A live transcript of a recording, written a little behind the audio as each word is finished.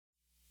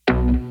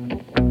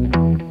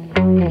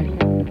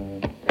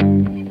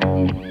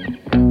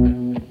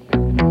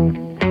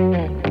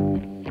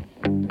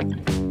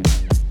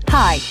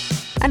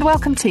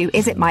welcome to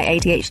Is It My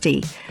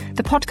ADHD,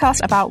 the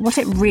podcast about what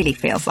it really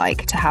feels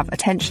like to have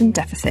attention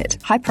deficit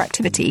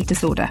hyperactivity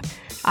disorder.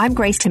 I'm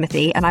Grace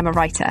Timothy and I'm a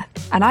writer,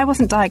 and I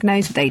wasn't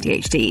diagnosed with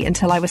ADHD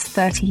until I was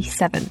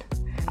 37.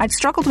 I'd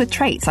struggled with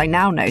traits I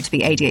now know to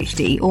be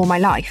ADHD all my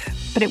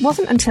life, but it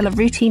wasn't until a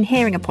routine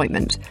hearing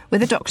appointment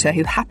with a doctor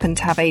who happened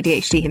to have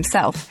ADHD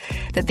himself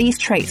that these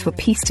traits were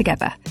pieced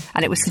together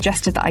and it was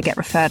suggested that I get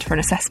referred for an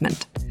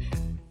assessment.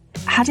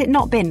 Had it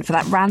not been for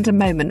that random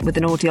moment with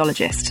an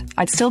audiologist,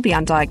 I'd still be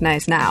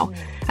undiagnosed now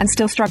and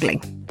still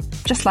struggling,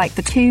 just like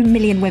the 2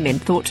 million women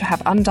thought to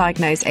have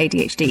undiagnosed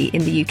ADHD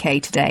in the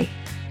UK today.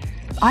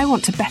 I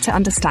want to better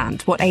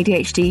understand what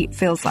ADHD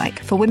feels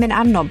like for women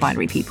and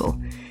non-binary people,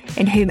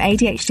 in whom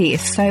ADHD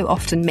is so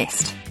often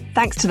missed,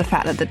 thanks to the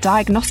fact that the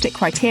diagnostic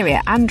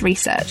criteria and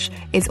research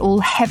is all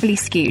heavily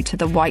skewed to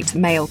the white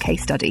male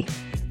case study.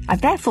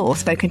 I've therefore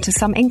spoken to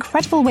some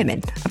incredible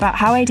women about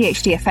how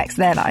ADHD affects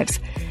their lives,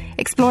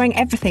 exploring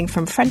everything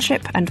from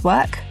friendship and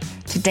work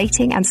to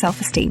dating and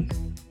self-esteem.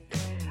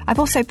 I've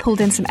also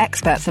pulled in some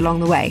experts along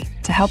the way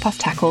to help us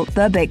tackle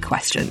the big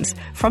questions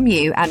from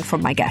you and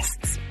from my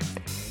guests.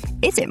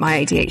 Is it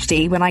my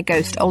ADHD when I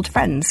ghost old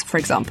friends, for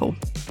example?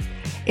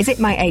 Is it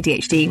my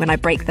ADHD when I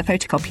break the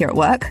photocopier at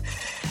work?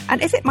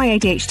 And is it my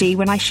ADHD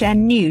when I share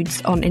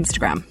nudes on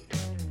Instagram?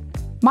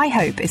 My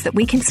hope is that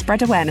we can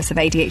spread awareness of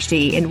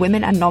ADHD in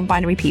women and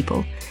non-binary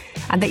people,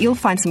 and that you'll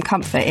find some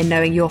comfort in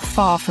knowing you're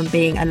far from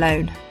being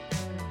alone.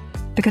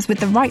 Because with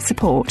the right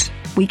support,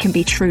 we can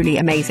be truly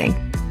amazing.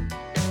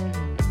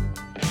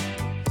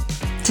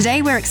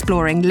 Today we're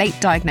exploring late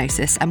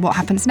diagnosis and what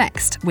happens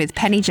next with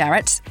Penny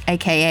Jarrett,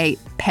 aka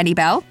Penny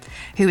Belle,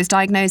 who was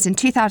diagnosed in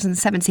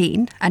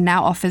 2017 and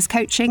now offers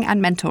coaching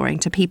and mentoring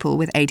to people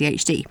with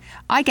ADHD.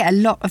 I get a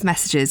lot of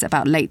messages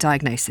about late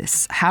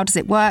diagnosis. How does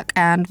it work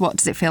and what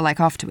does it feel like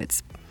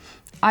afterwards?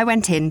 I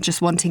went in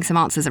just wanting some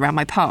answers around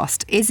my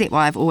past. Is it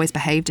why I've always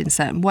behaved in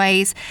certain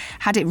ways?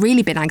 Had it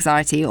really been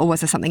anxiety, or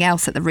was there something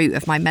else at the root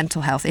of my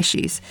mental health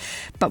issues?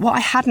 But what I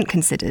hadn't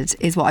considered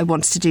is what I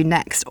wanted to do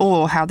next,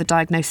 or how the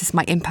diagnosis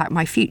might impact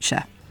my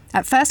future.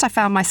 At first, I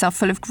found myself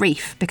full of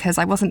grief because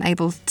I wasn't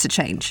able to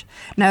change.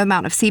 No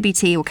amount of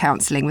CBT or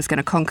counselling was going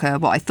to conquer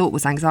what I thought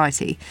was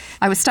anxiety.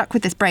 I was stuck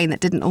with this brain that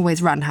didn't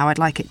always run how I'd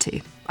like it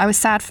to. I was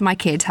sad for my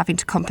kid having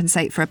to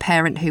compensate for a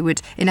parent who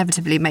would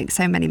inevitably make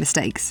so many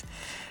mistakes.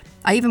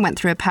 I even went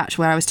through a patch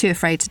where I was too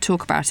afraid to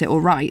talk about it or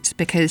write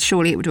because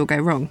surely it would all go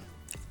wrong.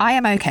 I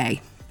am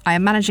okay. I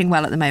am managing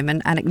well at the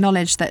moment and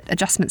acknowledge that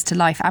adjustments to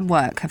life and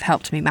work have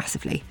helped me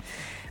massively.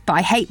 But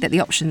I hate that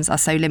the options are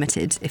so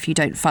limited if you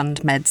don't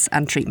fund meds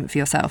and treatment for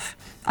yourself.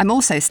 I'm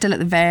also still at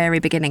the very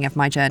beginning of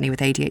my journey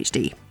with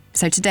ADHD.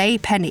 So today,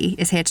 Penny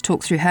is here to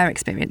talk through her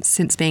experience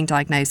since being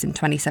diagnosed in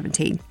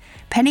 2017.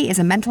 Penny is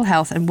a mental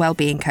health and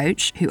wellbeing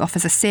coach who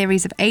offers a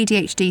series of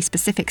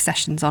ADHD-specific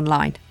sessions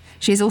online.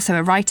 She is also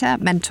a writer,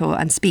 mentor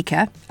and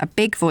speaker, a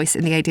big voice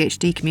in the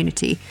ADHD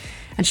community,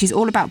 and she's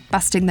all about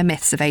busting the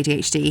myths of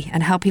ADHD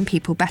and helping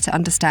people better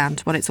understand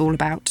what it's all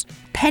about.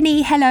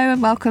 Penny, hello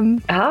and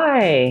welcome.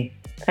 Hi,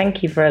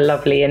 thank you for a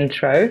lovely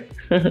intro.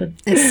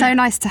 It's so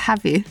nice to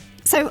have you.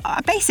 So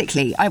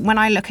basically, when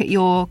I look at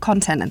your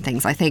content and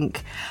things, I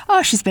think,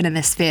 oh, she's been in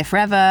this sphere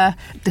forever.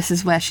 This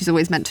is where she's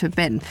always meant to have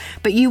been.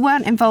 But you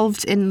weren't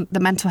involved in the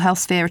mental health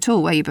sphere at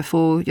all, were you,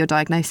 before your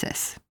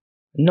diagnosis?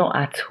 Not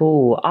at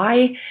all.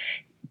 I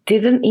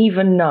didn't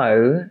even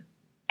know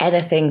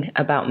anything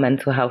about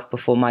mental health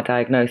before my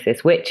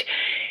diagnosis, which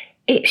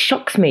it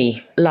shocks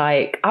me.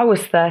 Like, I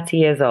was 30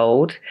 years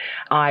old.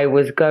 I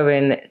was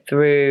going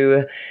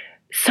through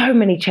so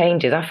many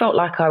changes. I felt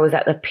like I was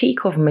at the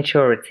peak of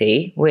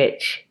maturity,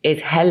 which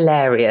is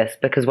hilarious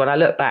because when I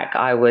look back,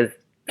 I was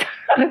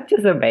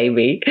just a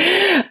baby.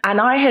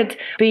 And I had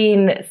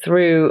been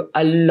through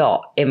a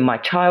lot in my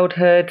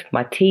childhood,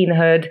 my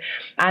teenhood,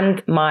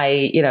 and my,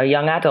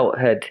 young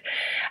adulthood.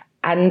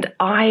 And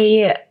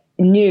I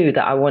knew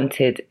that I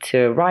wanted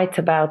to write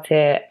about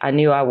it. I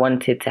knew I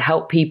wanted to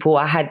help people.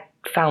 I had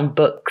found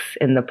books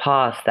in the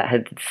past that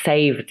had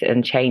saved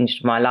and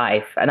changed my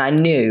life. And I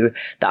knew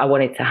that I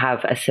wanted to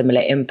have a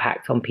similar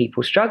impact on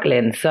people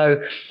struggling.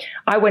 So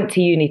I went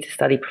to uni to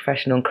study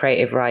professional and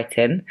creative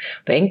writing,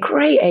 but in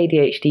great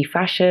ADHD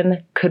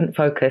fashion, couldn't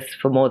focus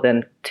for more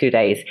than 2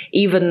 days,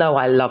 even though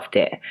I loved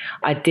it.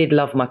 I did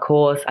love my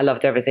course. I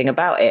loved everything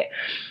about it.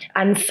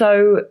 And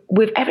so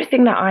with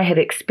everything that I had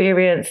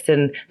experienced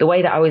and the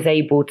way that I was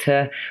able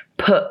to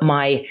put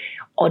my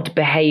odd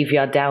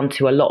behavior down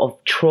to a lot of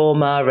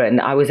trauma,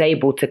 and I was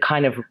able to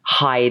kind of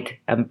hide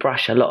and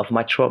brush a lot of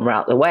my trauma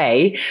out the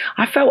way,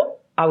 I felt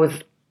I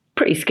was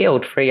pretty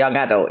skilled for a young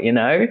adult,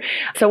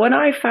 So when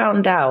I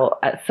found out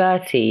at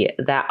 30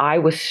 that I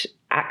was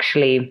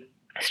actually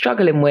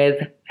struggling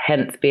with,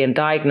 hence being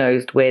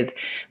diagnosed with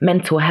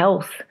mental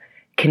health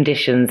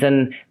conditions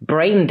and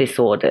brain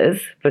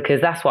disorders,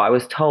 because that's what I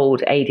was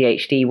told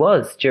ADHD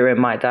was during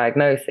my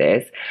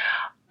diagnosis,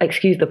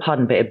 excuse the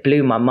pun, but it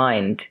blew my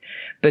mind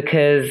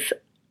because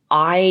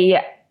I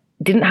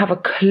didn't have a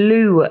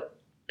clue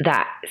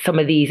that some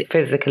of these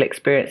physical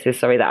experiences,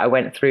 that I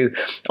went through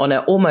on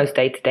an almost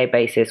day-to-day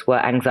basis were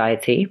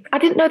anxiety. I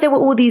didn't know there were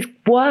all these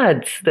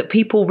words that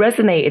people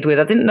resonated with.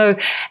 I didn't know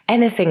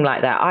anything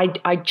like that.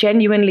 I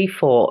genuinely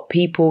thought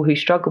people who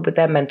struggled with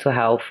their mental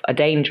health are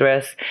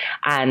dangerous,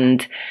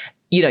 and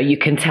you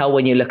can tell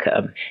when you look at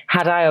them.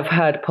 Had I have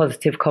heard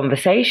positive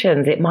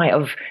conversations, it might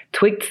have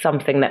twigged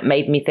something that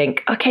made me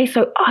think, okay,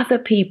 so other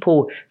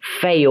people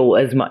fail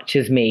as much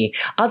as me.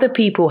 Other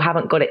people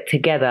haven't got it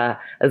together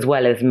as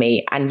well as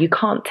me. And you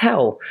can't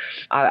tell.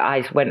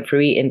 I went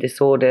through eating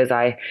disorders.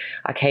 I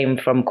came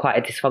from quite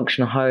a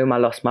dysfunctional home. I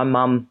lost my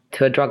mum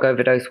to a drug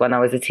overdose when I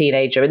was a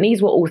teenager. And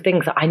these were all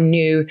things that I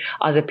knew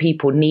other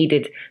people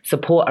needed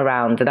support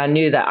around. And I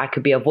knew that I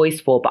could be a voice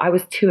for, but I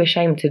was too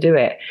ashamed to do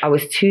it. I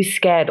was too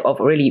scared of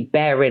really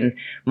bearing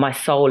my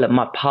soul and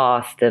my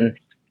past. And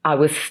I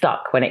was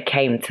stuck when it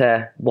came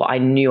to what I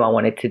knew I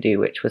wanted to do,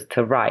 which was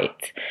to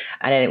write.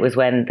 And then it was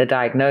when the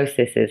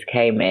diagnoses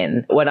came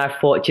in, when I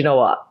thought, you know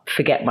what,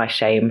 forget my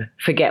shame,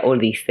 forget all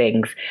these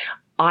things.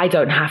 I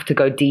don't have to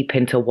go deep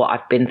into what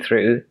I've been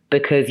through,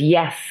 because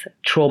yes,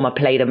 trauma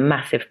played a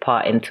massive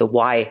part into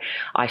why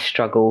I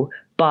struggle,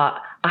 but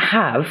I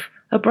have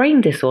a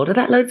brain disorder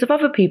that loads of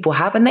other people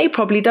have, and they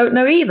probably don't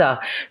know either.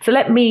 So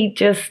let me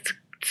just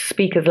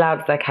speak as loud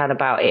as I can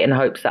about it in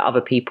hopes that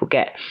other people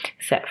get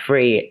set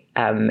free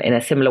in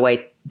a similar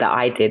way that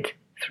I did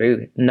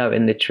through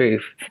knowing the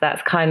truth. So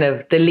that's kind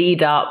of the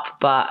lead up,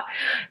 but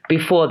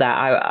before that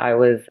I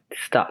was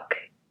stuck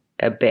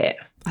a bit.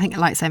 I think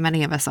like so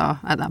many of us are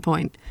at that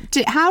point.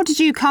 How did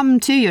you come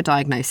to your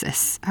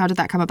diagnosis? How did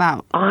that come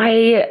about?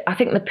 I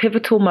think the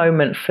pivotal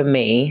moment for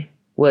me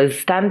was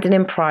standing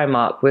in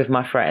Primark with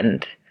my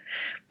friend,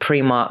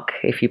 Primark,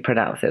 if you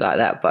pronounce it like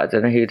that, but I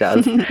don't know who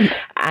does,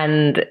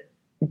 and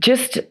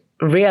just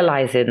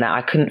realizing that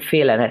I couldn't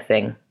feel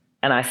anything.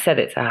 And I said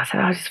it to her, I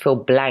said, I just feel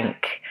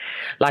blank.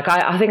 Like,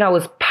 I think I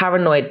was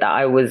paranoid that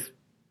I was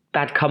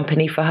bad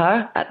company for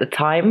her at the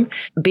time.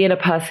 Being a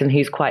person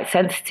who's quite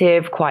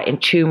sensitive, quite in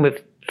tune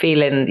with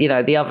feeling,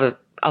 the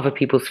other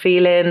people's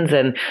feelings.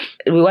 And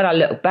when I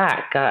look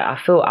back, I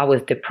feel I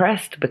was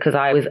depressed because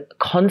I was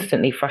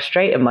constantly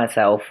frustrating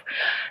myself.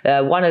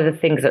 One of the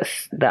things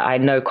that I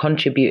know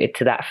contributed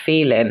to that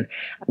feeling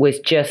was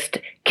just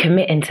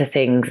committing to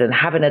things and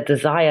having a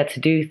desire to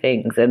do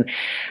things and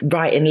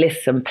writing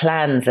lists and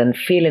plans and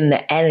feeling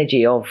the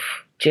energy of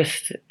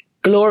just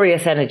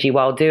glorious energy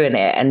while doing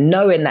it, and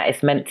knowing that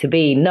it's meant to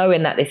be,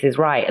 knowing that this is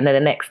right, and then the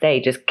next day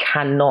just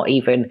cannot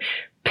even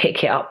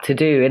pick it up to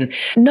do. And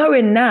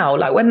knowing now,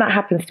 like when that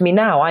happens to me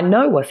now, I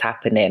know what's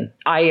happening.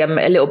 I am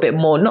a little bit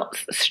more, not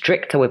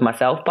stricter with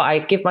myself, but I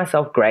give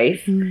myself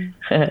grace.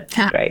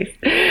 Grace.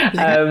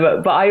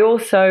 But I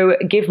also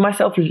give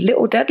myself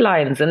little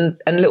deadlines and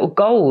little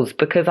goals,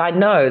 because I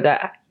know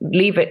that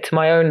leave it to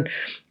my own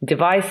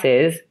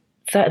devices,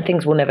 certain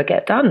things will never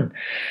get done.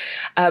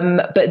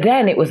 But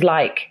then it was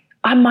like,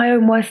 I'm my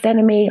own worst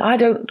enemy. I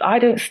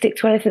don't stick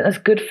to anything that's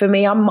good for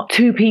me. I'm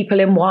two people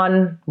in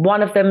one.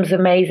 One of them's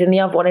amazing. The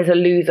other one is a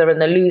loser,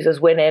 and the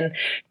loser's winning.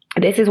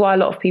 This is why a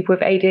lot of people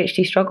with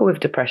ADHD struggle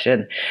with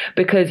depression,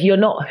 because you're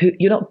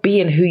not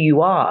being who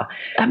you are.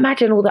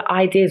 Imagine all the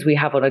ideas we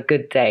have on a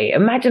good day.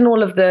 Imagine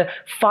all of the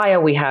fire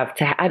we have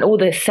and all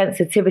the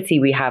sensitivity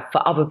we have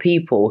for other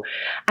people.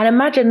 And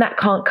imagine that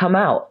can't come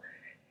out.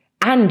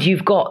 And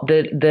you've got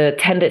the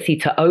tendency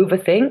to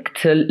overthink,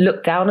 to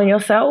look down on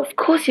yourself. Of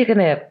course, you're going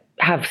to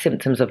have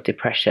symptoms of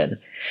depression.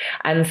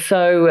 And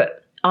so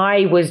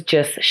I was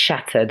just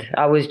shattered.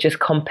 I was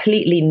just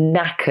completely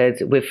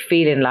knackered with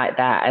feeling like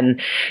that. And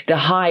the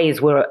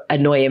highs were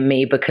annoying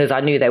me because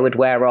I knew they would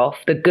wear off.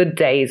 The good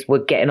days were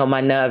getting on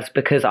my nerves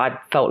because I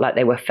felt like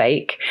they were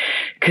fake,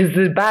 because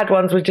the bad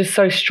ones were just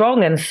so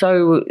strong and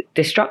so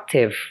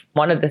destructive.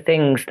 One of the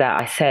things that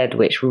I said,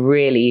 which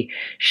really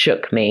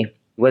shook me,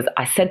 was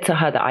I said to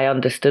her that I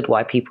understood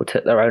why people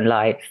took their own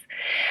lives.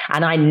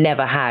 And I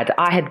never had.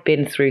 I had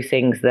been through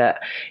things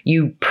that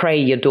you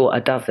pray your daughter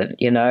doesn't,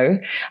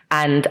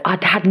 and I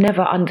had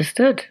never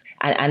understood.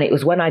 And it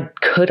was when I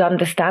could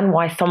understand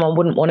why someone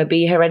wouldn't want to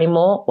be here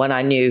anymore, when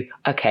I knew,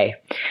 okay,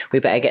 we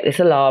better get this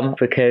alarm,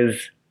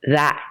 because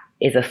that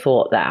is a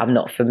thought that I'm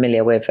not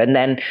familiar with. And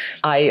then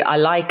I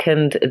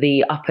likened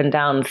the up and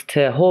downs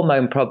to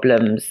hormone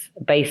problems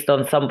based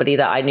on somebody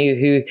that I knew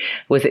who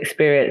was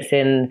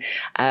experiencing,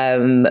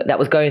 that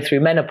was going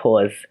through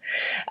menopause.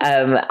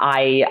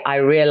 I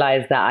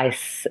realized that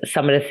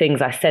some of the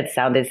things I said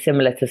sounded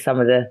similar to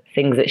some of the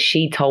things that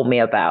she told me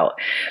about.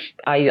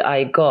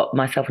 I got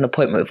myself an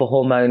appointment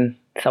with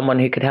someone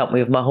who could help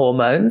me with my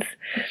hormones.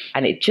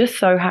 And it just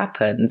so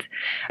happened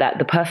that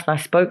the person I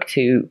spoke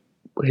to,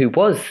 who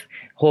was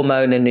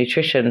hormone and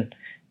nutrition,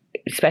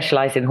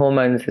 specialized in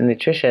hormones and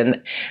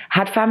nutrition,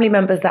 had family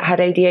members that had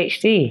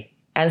ADHD,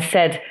 and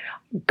said,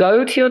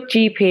 go to your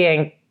GP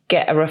and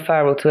get a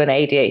referral to an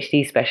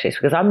ADHD specialist,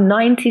 because I'm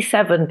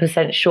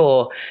 97%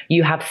 sure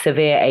you have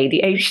severe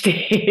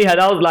ADHD. And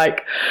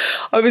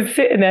I was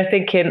sitting there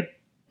thinking,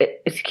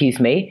 excuse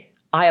me,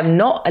 I am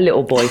not a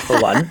little boy for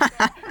one.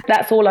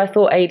 That's all I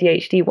thought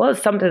ADHD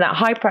was, something that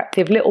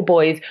hyperactive little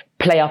boys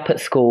play up at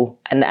school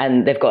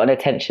and they've got an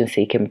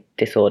attention-seeking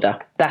disorder.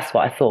 That's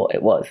what I thought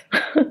it was.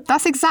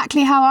 That's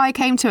exactly how I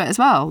came to it as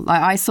well.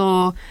 Like, I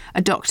saw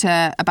a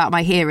doctor about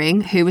my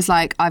hearing who was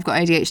like, I've got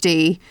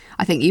ADHD,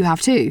 I think you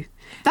have too.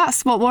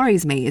 That's what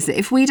worries me, is that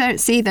if we don't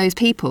see those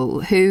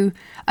people who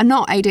are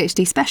not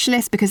ADHD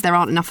specialists, because there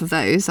aren't enough of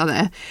those, are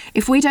there?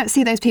 If we don't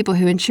see those people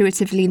who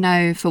intuitively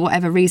know, for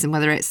whatever reason,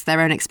 whether it's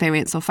their own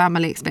experience or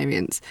family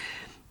experience,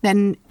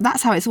 then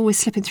that's how it's always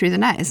slipping through the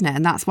net, isn't it?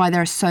 And that's why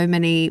there are so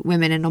many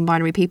women and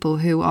non-binary people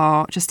who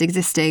are just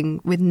existing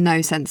with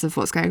no sense of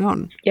what's going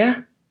on.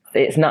 Yeah.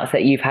 It's nuts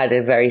that you've had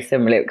a very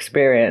similar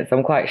experience.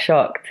 I'm quite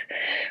shocked.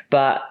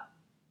 But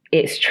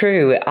it's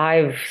true.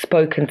 I've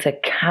spoken to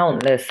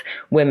countless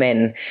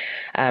women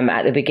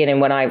at the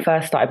beginning. When I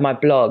first started my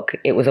blog,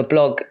 it was a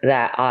blog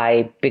that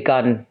I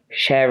begun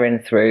sharing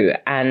through.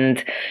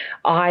 And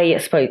I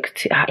spoke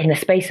to, in a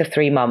space of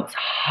 3 months,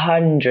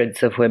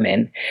 hundreds of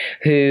women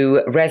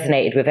who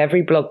resonated with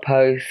every blog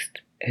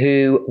post,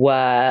 who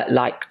were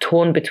like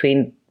torn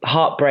between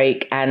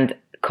heartbreak and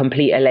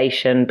complete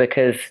elation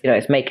because, you know,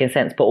 it's making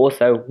sense, but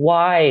also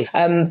why?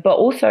 But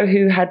also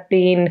who had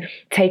been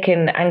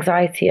taking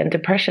anxiety and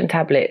depression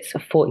tablets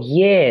for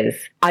years.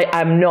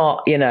 I'm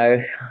not, you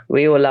know,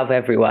 we all love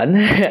everyone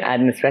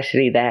and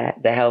especially the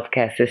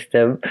healthcare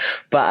system.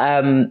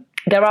 But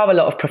there are a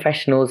lot of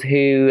professionals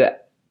who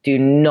do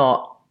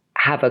not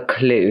have a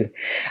clue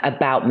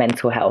about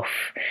mental health.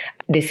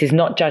 This is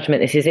not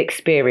judgment, this is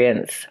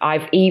experience.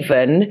 I've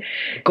even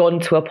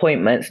gone to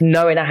appointments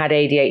knowing I had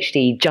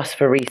ADHD just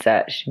for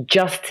research,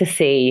 just to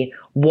see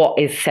what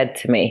is said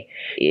to me.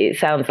 It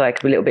sounds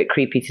like a little bit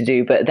creepy to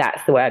do, but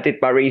that's the way I did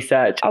my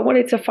research. I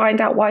wanted to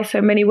find out why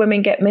so many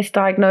women get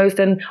misdiagnosed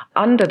and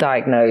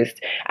underdiagnosed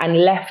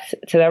and left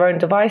to their own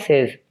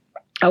devices.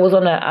 I was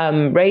on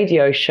a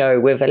radio show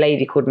with a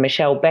lady called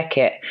Michelle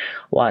Beckett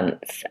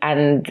once,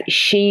 and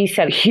she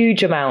said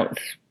huge amounts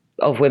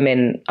of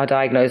women are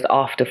diagnosed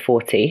after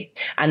 40.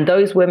 And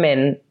those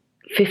women,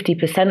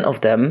 50%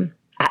 of them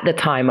at the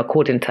time,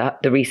 according to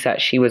the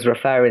research she was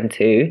referring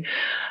to,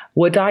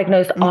 were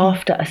diagnosed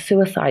after a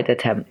suicide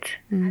attempt.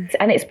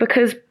 And it's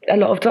because a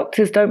lot of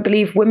doctors don't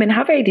believe women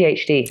have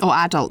ADHD. Or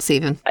adults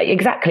even.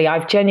 Exactly.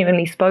 I've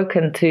genuinely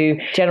spoken to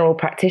general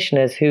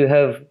practitioners who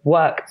have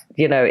worked,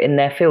 you know, in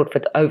their field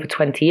for over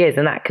 20 years.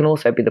 And that can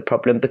also be the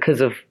problem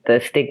because of the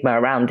stigma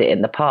around it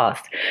in the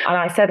past. And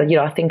I said, you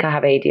know, I think I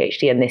have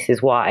ADHD and this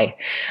is why.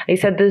 He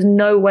said, there's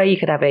no way you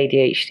could have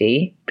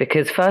ADHD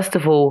because first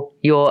of all,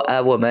 you're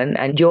a woman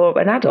and you're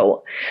an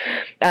adult.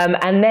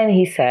 And then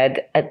he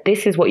said,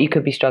 this is what you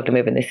could be struggling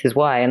with and this is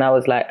why. And I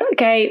was like,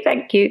 okay,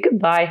 thank you,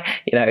 goodbye.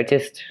 You know,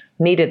 just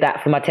needed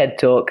that for my TED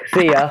talk.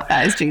 See ya.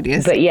 That is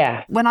genius. But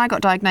yeah. When I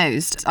got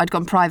diagnosed, I'd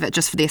gone private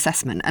just for the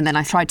assessment and then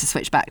I tried to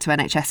switch back to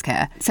NHS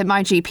care. So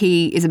my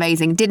GP is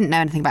amazing, didn't know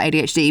anything about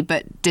ADHD,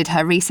 but did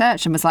her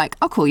research and was like,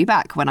 I'll call you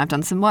back when I've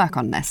done some work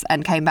on this,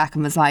 and came back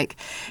and was like,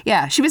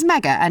 yeah, she was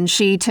mega. And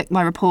she took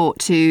my report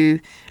to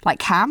like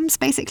CAMS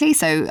basically.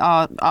 So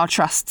our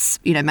trust's,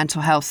 you know,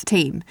 mental health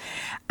team.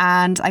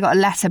 And I got a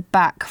letter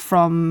back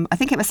from, I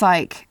think it was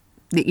like,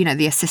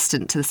 the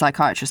assistant to the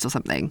psychiatrist or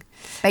something.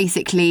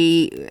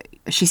 Basically,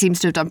 she seems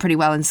to have done pretty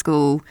well in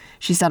school.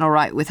 She's done all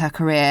right with her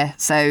career.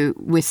 So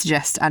we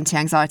suggest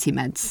anti-anxiety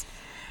meds.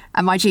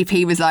 And my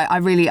GP was like, I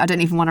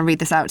don't even want to read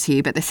this out to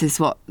you, but this is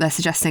what they're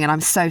suggesting. And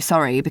I'm so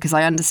sorry because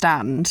I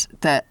understand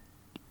that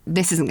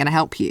this isn't going to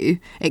help you.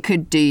 It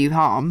could do you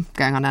harm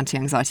going on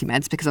anti-anxiety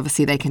meds because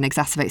obviously they can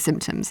exacerbate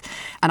symptoms.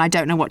 And I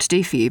don't know what to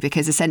do for you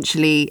because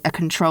essentially a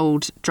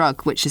controlled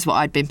drug, which is what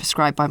I'd been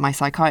prescribed by my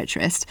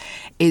psychiatrist,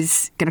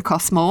 is going to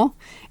cost more.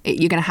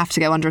 You're going to have to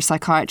go under a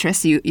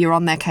psychiatrist. You're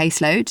on their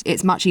caseload.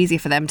 It's much easier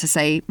for them to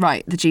say,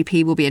 right, the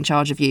GP will be in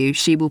charge of you.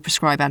 She will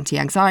prescribe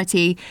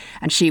anti-anxiety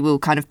and she will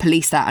kind of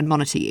police that and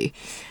monitor you.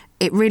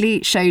 It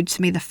really showed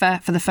to me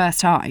for the first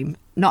time,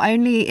 not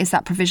only is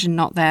that provision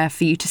not there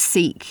for you to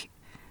seek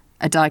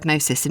a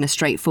diagnosis in a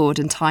straightforward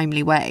and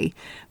timely way,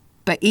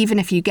 but even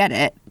if you get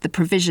it, the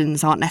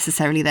provisions aren't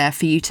necessarily there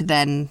for you to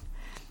then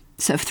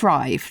sort of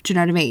thrive. Do you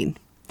know what I mean?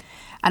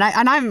 And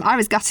I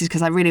was gutted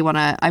because I really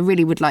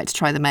would like to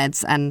try the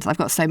meds, and I've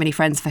got so many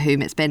friends for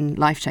whom it's been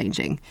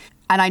life-changing.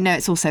 And I know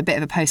it's also a bit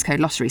of a postcode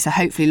lottery, so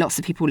hopefully lots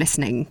of people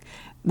listening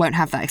won't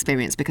have that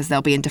experience because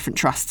they'll be in different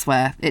trusts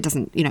where it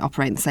doesn't, you know,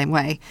 operate in the same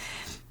way.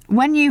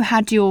 When you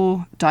had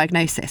your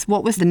diagnosis,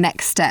 what was the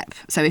next step?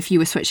 So if you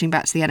were switching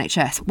back to the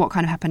NHS, what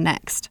kind of happened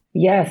next?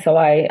 Yeah, so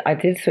I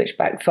did switch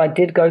back. So I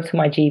did go to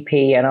my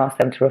GP and ask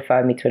them to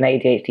refer me to an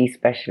ADHD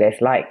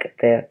specialist like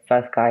the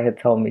first guy had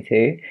told me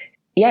to.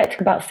 Yeah, it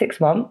took about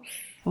 6 months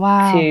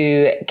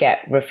to get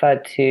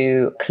referred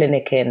to a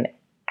clinic in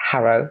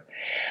Harrow.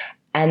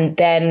 And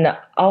then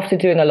after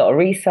doing a lot of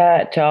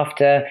research,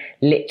 after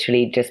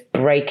literally just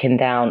breaking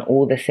down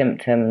all the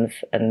symptoms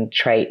and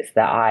traits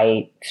that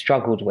I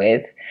struggled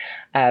with,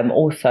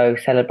 also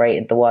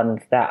celebrated the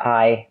ones that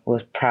I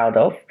was proud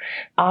of,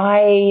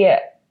 I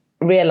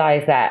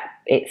realized that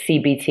it's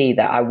CBT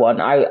that I want.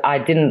 I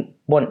didn't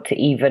want to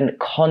even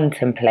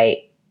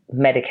contemplate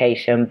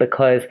medication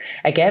because,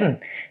 again,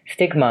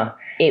 stigma.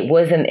 It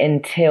wasn't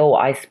until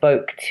I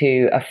spoke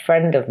to a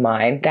friend of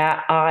mine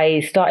that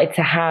I started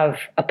to have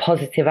a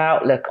positive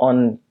outlook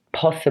on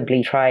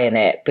possibly trying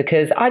it,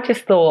 because I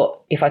just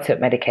thought if I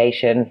took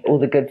medication, all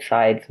the good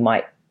sides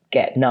might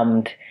get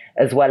numbed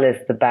as well as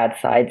the bad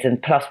sides.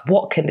 And plus,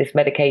 what can this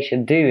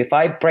medication do? If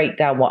I break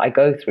down what I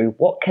go through,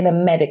 what can a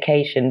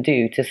medication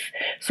do to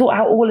sort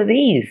out all of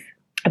these?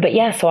 But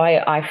yeah, so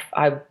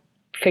I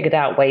figured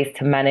out ways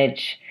to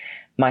manage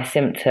my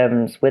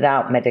symptoms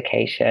without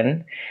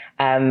medication.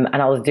 And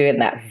I was doing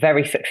that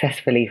very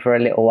successfully for a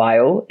little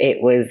while.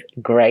 It was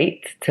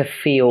great to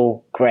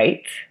feel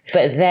great.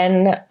 But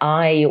then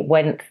I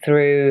went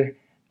through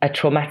a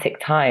traumatic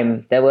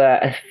time. There were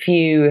a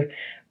few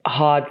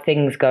hard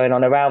things going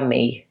on around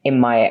me in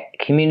my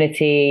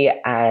community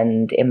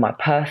and in my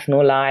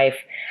personal life.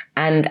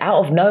 And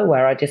out of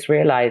nowhere, I just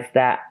realized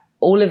that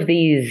all of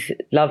these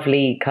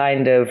lovely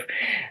kind of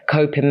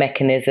coping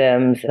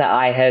mechanisms that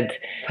I had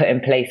put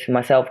in place for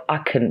myself, I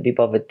couldn't be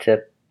bothered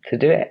to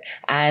do it.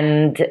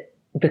 And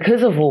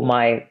because of all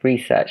my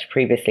research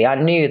previously, I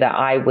knew that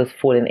I was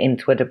falling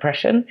into a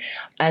depression.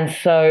 And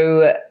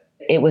so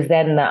it was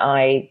then that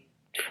I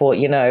thought,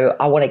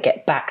 I want to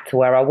get back to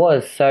where I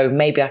was. So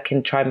maybe I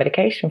can try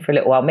medication for a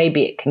little while.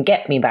 Maybe it can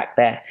get me back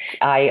there.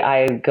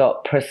 I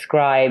got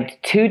prescribed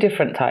 2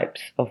 different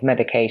types of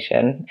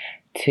medication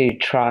to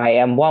try.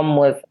 And one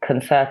was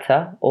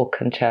Concerta,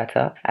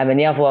 and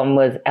the other one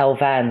was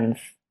Elvans.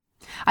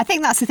 I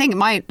think that's the thing.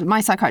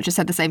 My psychiatrist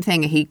said the same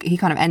thing. He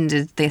kind of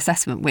ended the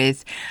assessment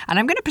with, and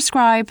I'm going to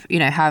prescribe,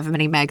 however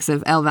many megs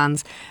of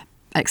Elvans,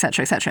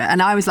 etc., etc.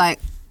 And I was like,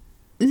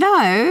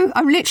 no,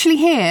 I'm literally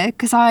here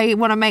because I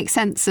want to make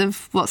sense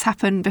of what's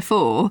happened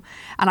before.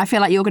 And I feel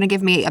like you're going to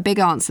give me a big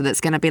answer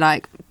that's going to be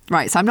like,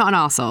 right, so I'm not an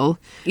arsehole.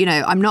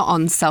 I'm not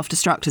on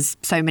self-destruct as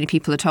so many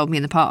people have told me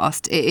in the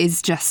past. It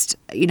is just,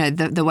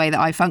 the way that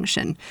I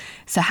function.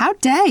 So how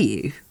dare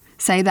you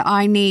say that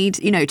I need,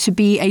 to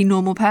be a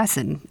normal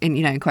person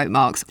in quote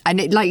marks.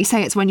 And like you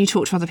say, it's when you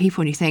talk to other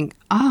people and you think,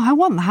 oh, I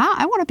want that.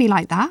 I want to be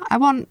like that. I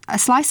want a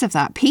slice of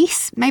that.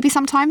 Peace, maybe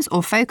sometimes,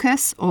 or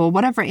focus, or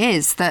whatever it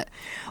is that,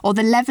 or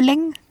the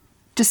leveling,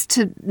 just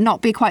to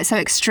not be quite so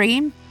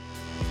extreme.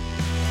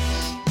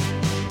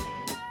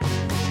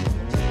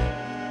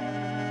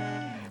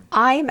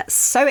 I'm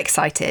so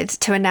excited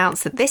to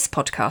announce that this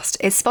podcast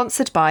is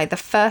sponsored by the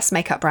first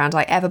makeup brand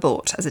I ever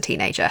bought as a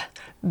teenager,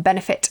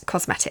 Benefit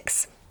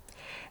Cosmetics.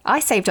 I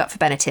saved up for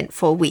Benetint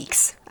for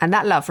weeks, and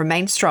that love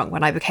remained strong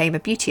when I became a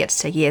beauty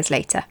editor years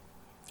later.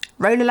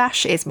 Roller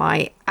Lash is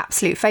my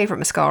absolute favourite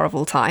mascara of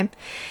all time.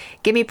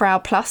 Gimme Brow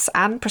Plus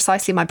and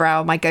Precisely My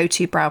Brow are my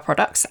go-to brow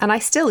products, and I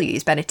still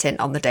use Benetint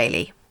on the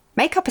daily.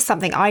 Makeup is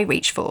something I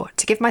reach for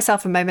to give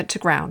myself a moment to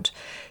ground,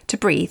 to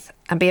breathe,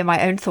 and be in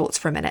my own thoughts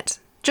for a minute.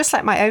 Just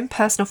like my own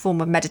personal form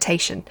of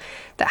meditation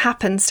that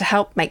happens to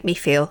help make me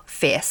feel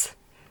fierce.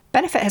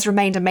 Benefit has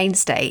remained a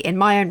mainstay in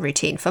my own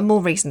routine for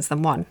more reasons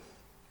than one.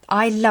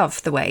 I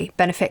love the way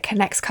Benefit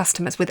connects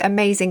customers with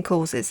amazing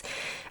causes,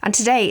 and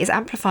today is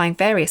amplifying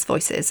various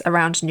voices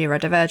around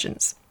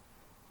neurodivergence.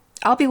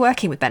 I'll be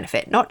working with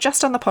Benefit not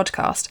just on the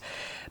podcast,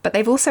 but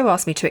they've also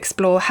asked me to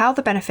explore how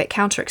the Benefit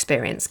counter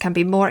experience can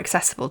be more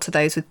accessible to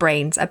those with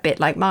brains a bit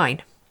like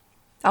mine.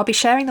 I'll be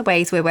sharing the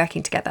ways we're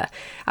working together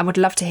and would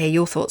love to hear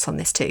your thoughts on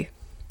this too.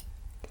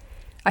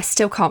 I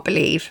still can't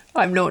believe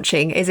I'm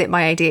launching Is It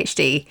My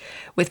ADHD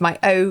with my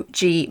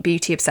OG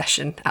beauty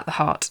obsession at the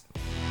heart.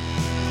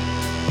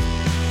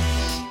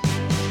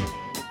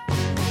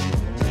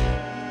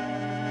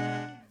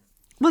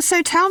 Well,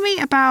 so tell me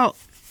about,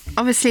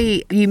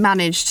 obviously you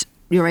managed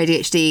your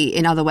ADHD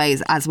in other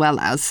ways as well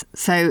as,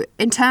 so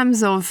in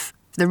terms of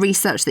the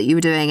research that you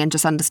were doing and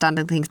just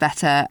understanding things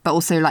better, but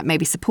also like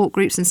maybe support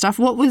groups and stuff,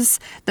 what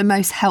was the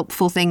most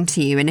helpful thing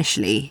to you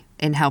initially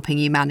in helping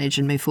you manage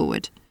and move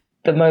forward?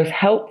 The most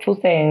helpful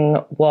thing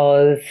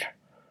was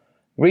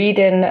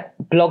reading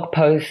blog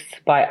posts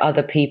by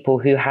other people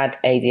who had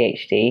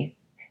ADHD.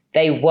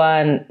 They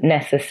weren't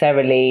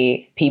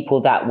necessarily people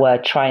that were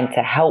trying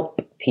to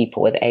help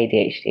people with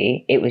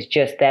ADHD. It was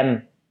just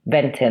them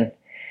venting.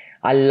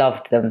 I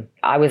loved them.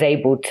 I was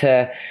able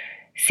to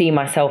see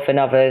myself in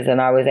others, and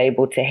I was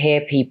able to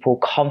hear people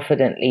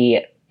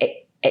confidently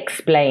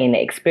explain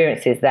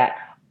experiences that,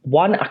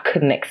 1, I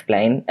couldn't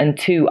explain, and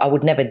 2, I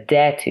would never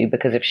dare to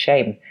because of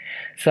shame.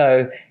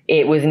 So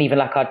it wasn't even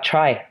like I'd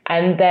try.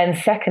 And then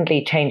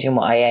secondly, changing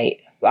what I ate.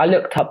 I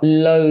looked up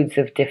loads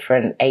of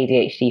different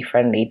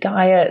ADHD-friendly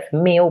diets,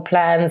 meal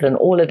plans, and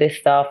all of this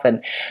stuff.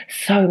 And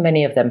so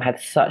many of them had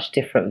such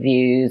different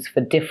views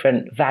for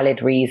different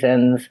valid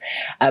reasons.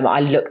 I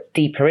looked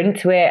deeper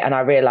into it and I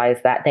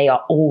realized that they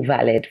are all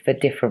valid for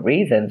different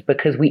reasons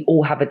because we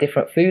all have a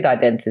different food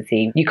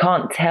identity. You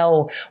can't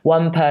tell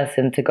one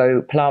person to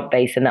go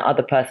plant-based and the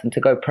other person to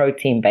go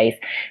protein-based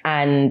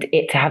and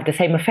it to have the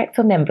same effect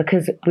on them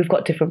because we've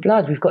got different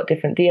blood, we've got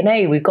different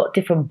DNA, we've got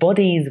different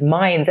bodies,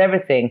 minds,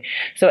 everything.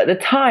 So at the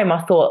time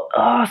I thought,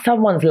 oh,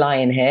 someone's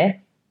lying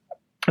here.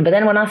 But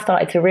then when I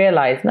started to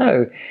realize,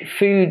 no,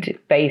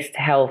 food-based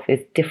health is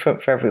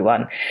different for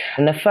everyone.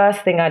 And the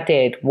first thing I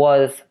did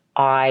was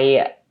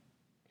I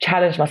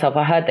challenged myself.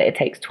 I heard that it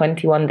takes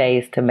 21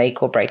 days to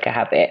make or break a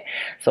habit.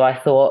 So I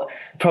thought,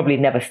 probably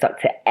never stuck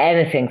to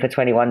anything for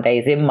 21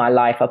 days in my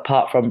life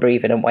apart from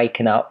breathing and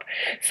waking up.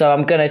 So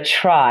I'm going to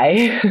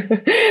try.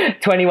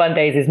 21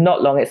 days is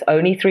not long. It's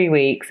only 3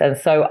 weeks. And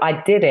so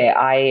I did it.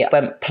 I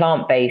went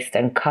plant-based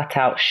and cut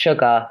out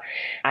sugar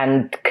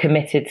and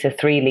committed to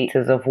 3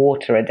 liters of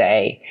water a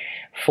day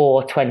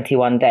for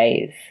 21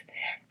 days.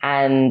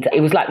 And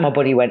it was like my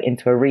body went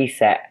into a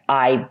reset.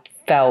 I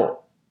felt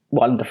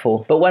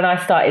wonderful. But when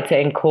I started to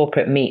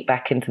incorporate meat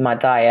back into my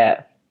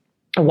diet,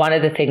 one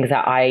of the things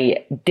that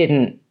I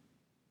didn't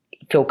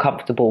feel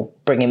comfortable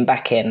bringing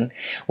back in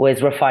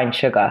was refined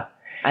sugar.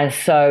 And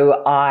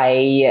so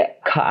I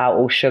cut out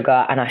all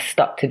sugar and I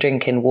stuck to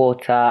drinking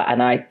water,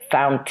 and I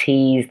found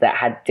teas that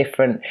had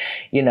different,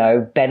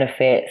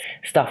 benefits,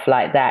 stuff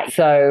like that.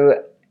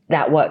 So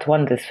that worked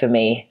wonders for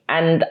me.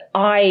 And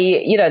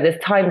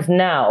there's times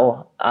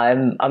now,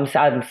 I'm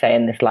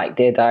saying this like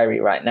Dear Diary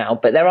right now,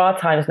 but there are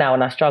times now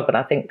when I struggle and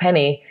I think,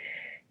 Penny,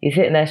 you're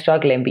sitting there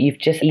struggling, but you've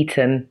just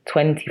eaten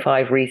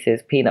 25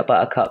 Reese's peanut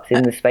butter cups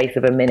in the space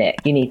of a minute.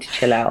 You need to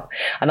chill out.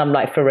 And I'm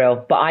like, for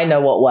real, but I know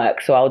what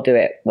works, so I'll do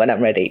it when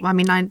I'm ready. Well, I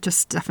mean, I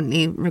just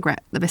definitely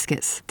regret the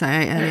biscuits that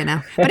I ate earlier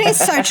now. But it is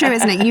so true,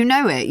 isn't it? You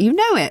know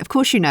it. Of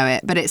course you know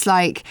it. But it's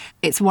like,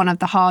 it's one of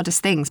the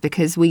hardest things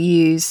because we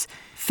use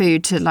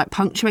food to like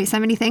punctuate so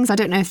many things. I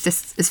don't know if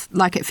this is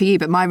like it for you,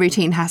 but my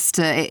routine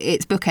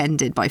it's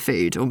bookended by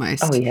food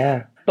almost. Oh,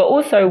 yeah. But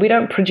also, we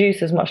don't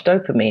produce as much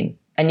dopamine.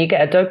 And you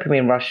get a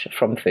dopamine rush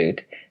from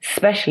food,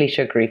 especially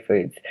sugary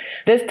foods.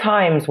 There's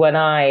times when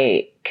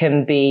I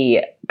can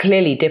be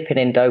clearly dipping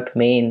in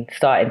dopamine,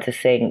 starting to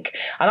sink.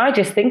 And I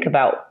just think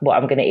about what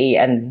I'm going to eat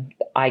and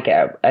I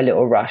get a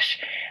little rush.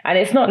 And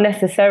it's not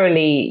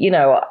necessarily,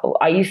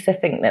 I used to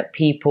think that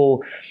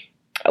people,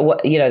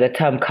 the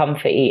term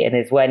comfort eating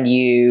is when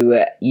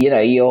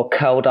you're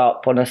curled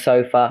up on a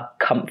sofa,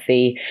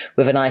 comfy,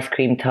 with an ice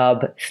cream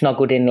tub,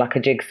 snuggled in like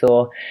a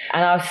jigsaw.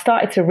 And I've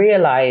started to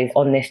realize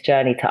on this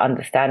journey to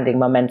understanding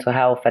my mental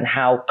health and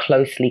how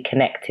closely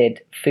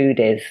connected food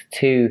is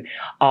to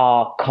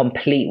our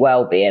complete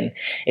well-being,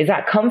 is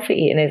that comfort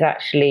eating is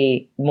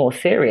actually more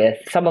serious.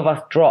 Some of us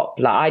drop,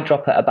 like I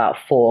drop at about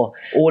 4.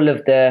 All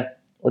of the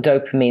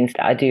dopamines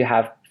that I do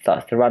have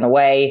starts to run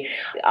away.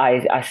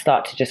 I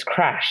start to just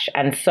crash.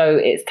 And so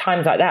it's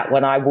times like that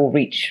when I will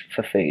reach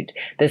for food.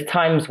 There's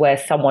times where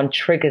someone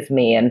triggers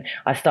me and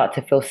I start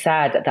to feel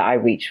sad that I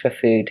reach for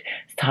food.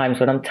 It's times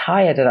when I'm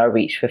tired and I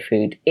reach for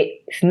food.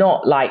 It's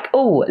not like,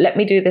 oh, let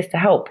me do this to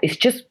help. It's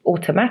just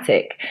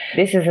automatic.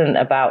 This isn't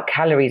about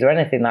calories or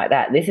anything like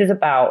that. This is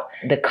about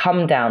the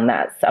come down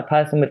that a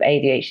person with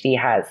ADHD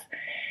has.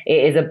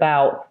 It is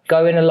about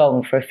going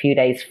along for a few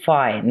days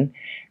fine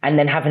and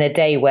then having a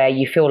day where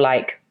you feel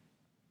like,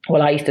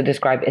 well, I used to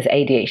describe it as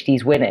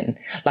ADHD's winning.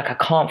 Like I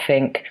can't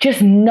think,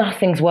 just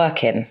nothing's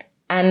working.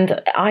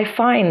 And I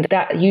find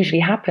that usually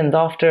happens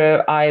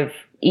after I've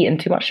eaten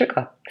too much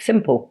sugar.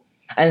 Simple.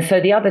 And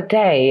so the other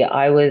day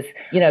I was,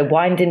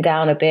 winding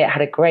down a bit,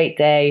 had a great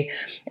day,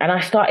 and I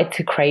started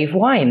to crave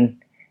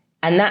wine.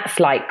 And that's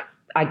like,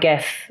 I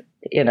guess,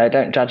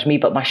 don't judge me,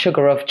 but my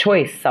sugar of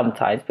choice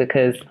sometimes,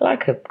 because I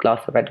like a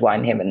glass of red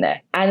wine here and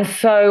there. And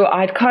so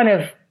I'd kind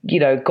of,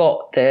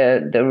 got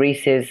the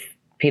Reese's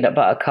peanut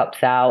butter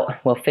cups out.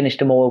 Well, finished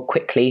them all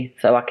quickly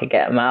so I could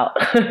get them out.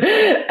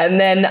 And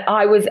then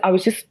I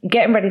was just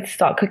getting ready to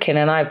start cooking,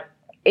 and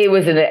it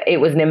was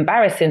an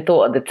embarrassing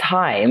thought at the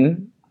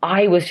time.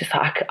 I was just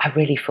like, I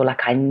really feel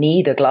like I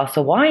need a glass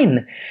of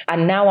wine.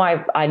 And now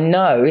I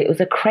know it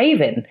was a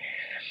craving.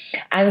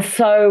 And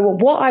so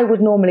what I would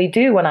normally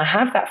do when I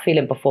have that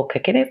feeling before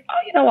cooking is,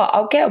 you know what,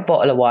 I'll get a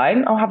bottle of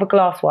wine, I'll have a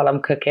glass while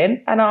I'm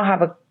cooking, and I'll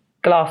have a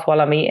glass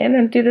while I'm eating,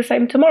 and do the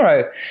same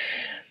tomorrow.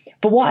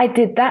 But what I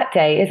did that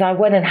day is I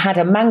went and had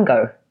a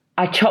mango.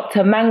 I chopped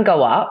a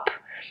mango up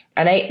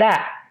and ate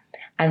that.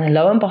 And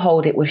lo and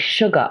behold, it was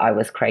sugar I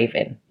was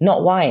craving,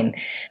 not wine.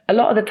 A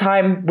lot of the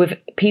time with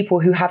people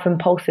who have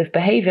impulsive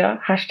behavior,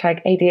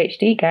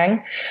 #ADHD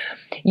gang,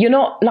 you're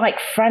not like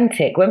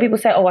frantic. When people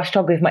say, oh, I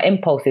struggle with my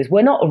impulses,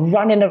 we're not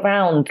running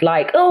around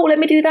like, oh, let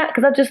me do that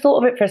because I've just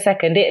thought of it for a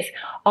second. It's,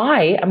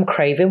 I am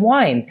craving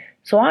wine.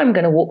 So I'm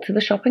going to walk to the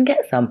shop and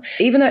get some.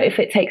 Even though if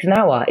it takes an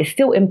hour, it's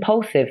still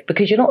impulsive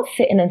because you're not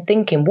sitting and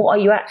thinking, what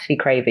are you actually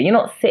craving? You're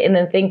not sitting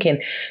and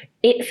thinking,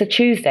 it's a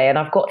Tuesday and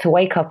I've got to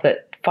wake up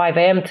at 5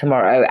 a.m.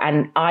 tomorrow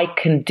and I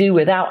can do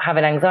without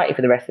having anxiety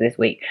for the rest of this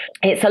week.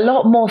 It's a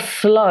lot more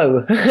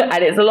slow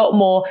and it's a lot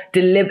more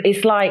deliberate.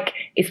 It's like,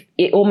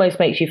 it almost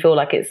makes you feel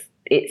like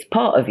it's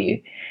part of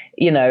you.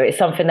 It's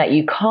something that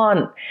you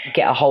can't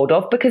get a hold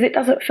of because it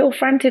doesn't feel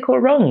frantic or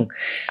wrong.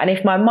 And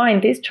if my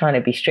mind is trying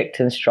to be strict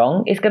and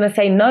strong, it's going to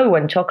say no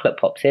when chocolate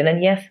pops in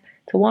and yes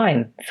to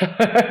wine. So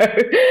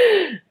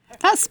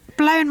that's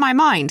blown my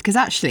mind because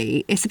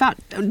actually it's about,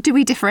 do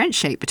we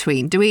differentiate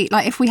between,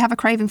 if we have a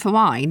craving for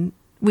wine,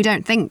 we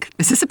don't think,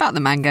 is this about the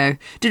mango?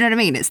 Do you know what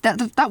I mean? It's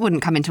that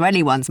wouldn't come into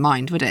anyone's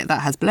mind, would it?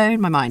 That has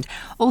blown my mind.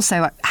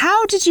 Also,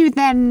 how did you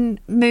then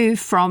move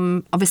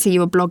from, obviously you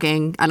were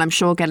blogging and I'm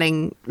sure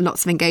getting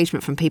lots of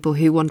engagement from people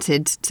who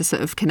wanted to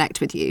sort of connect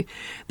with you,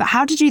 but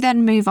how did you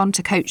then move on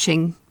to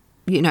coaching,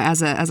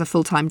 as a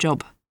full-time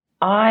job?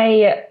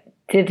 I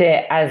did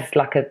it as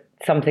like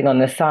something on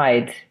the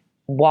side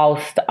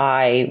whilst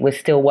I was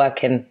still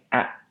working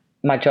at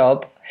my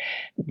job.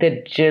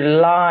 The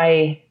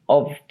July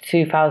of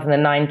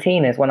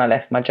 2019 is when I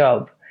left my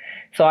job.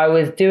 So I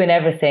was doing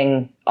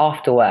everything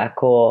after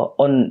work or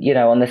on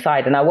the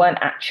side, and I weren't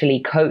actually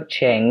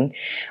coaching.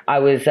 I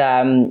was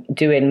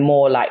doing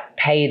more like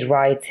paid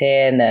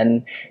writing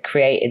and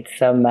created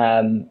some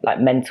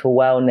like mental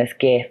wellness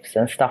gifts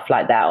and stuff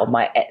like that on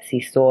my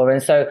Etsy store.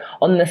 And so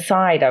on the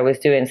side, I was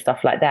doing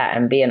stuff like that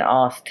and being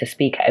asked to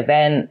speak at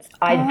events.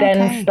 I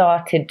then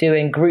started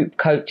doing group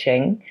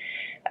coaching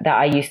that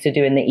I used to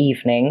do in the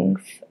evenings.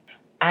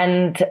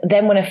 And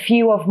then when a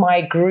few of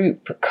my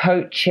group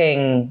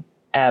coaching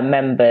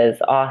members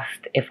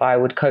asked if I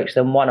would coach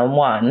them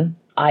one-on-one,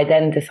 I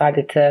then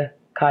decided to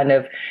kind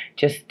of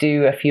just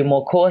do a few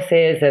more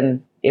courses,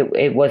 and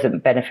it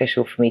wasn't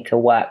beneficial for me to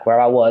work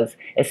where I was,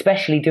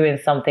 especially doing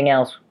something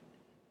else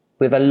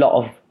with a lot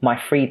of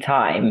my free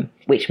time,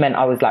 which meant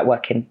I was like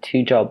working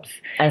 2 jobs.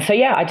 And so,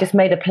 I just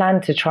made a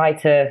plan to try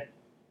to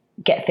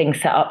get things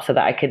set up so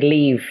that I could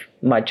leave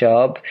my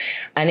job.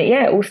 And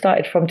it all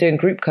started from doing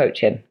group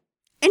coaching.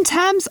 In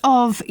terms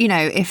of,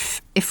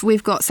 if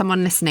we've got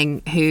someone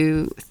listening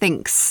who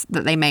thinks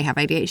that they may have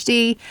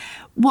ADHD,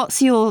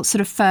 what's your sort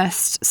of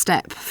first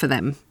step for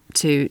them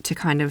to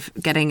kind of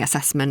getting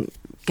assessment,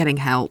 getting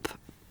help,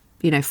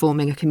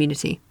 forming a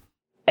community?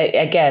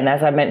 Again,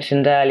 as I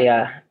mentioned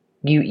earlier,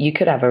 you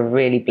could have a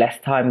really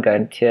blessed time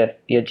going to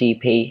your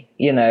GP,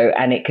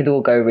 and it could all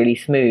go really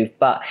smooth.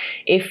 But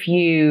if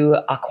you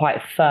are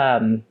quite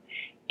firm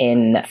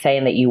in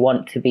saying that you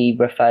want to be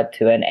referred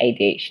to an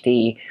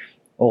ADHD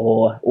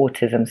or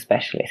autism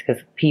specialist,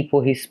 because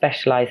people who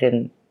specialize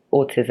in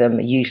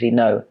autism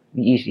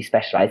usually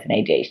specialize in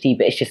ADHD,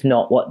 but it's just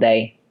not what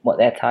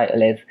their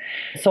title is.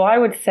 So I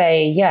would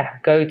say,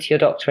 go to your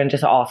doctor and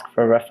just ask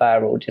for a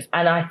referral.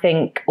 And I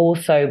think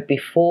also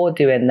before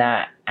doing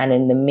that, and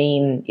in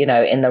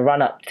the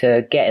run up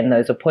to getting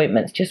those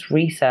appointments, just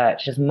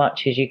research as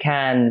much as you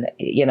can,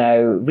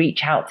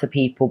 reach out to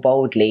people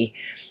boldly.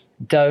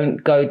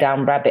 Don't go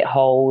down rabbit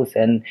holes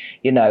and,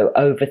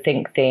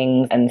 overthink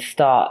things and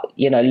start,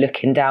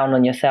 looking down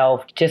on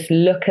yourself. Just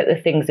look at the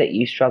things that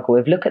you struggle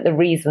with. Look at the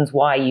reasons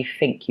why you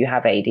think you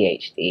have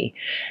ADHD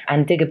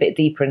and dig a bit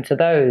deeper into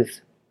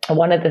those. And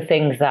one of the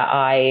things that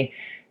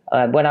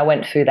when I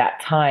went through that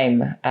time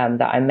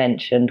that I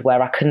mentioned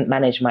where I couldn't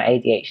manage my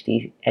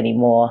ADHD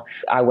anymore,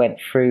 I went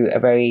through a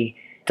very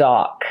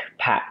dark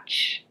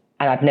patch,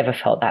 and I'd never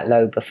felt that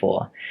low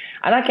before.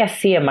 And I guess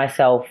seeing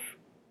myself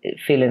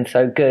feeling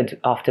so good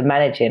after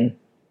managing,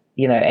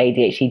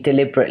 ADHD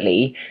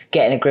deliberately,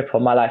 getting a grip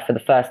on my life for the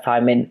first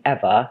time in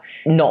ever,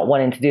 not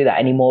wanting to do that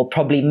anymore,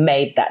 probably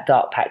made that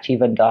dark patch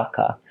even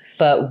darker.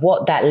 But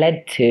what that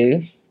led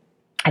to,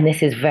 and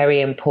this is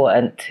very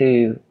important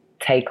to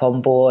take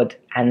on board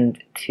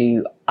and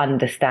to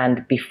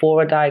understand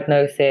before a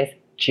diagnosis,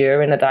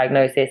 during a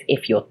diagnosis,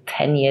 if you're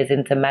 10 years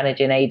into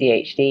managing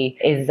ADHD,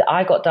 is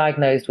I got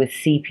diagnosed with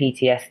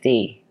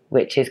CPTSD,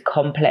 which is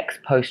complex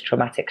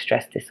post-traumatic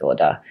stress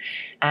disorder.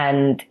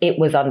 And it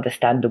was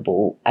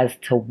understandable as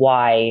to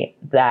why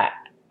that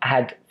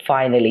had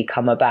finally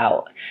come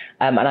about.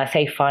 And I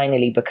say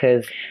finally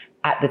because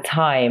at the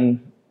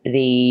time,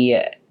 the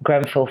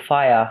Grenfell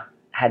fire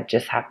had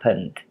just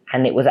happened,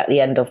 and it was at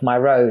the end of my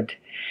road.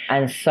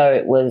 And so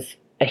it was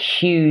a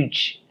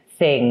huge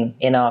thing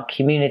in our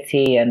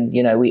community, and,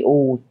 we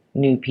all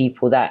knew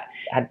people that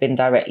had been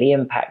directly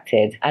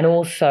impacted. And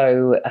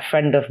also a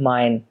friend of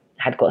mine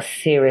had got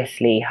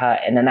seriously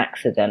hurt in an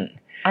accident.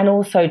 And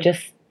also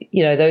just,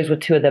 those were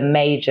 2 of the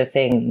major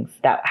things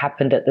that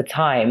happened at the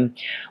time,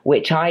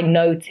 which I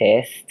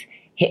noticed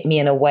hit me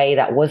in a way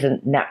that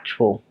wasn't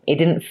natural. It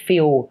didn't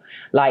feel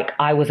like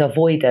I was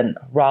avoidant,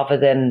 rather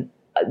than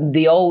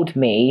the old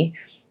me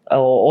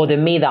or the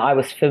me that I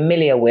was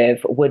familiar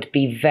with would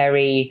be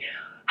very,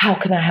 how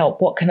can I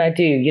help? What can I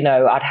do?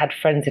 I'd had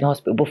friends in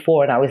hospital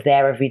before and I was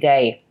there every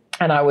day.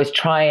 And I was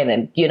trying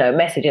and,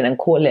 messaging and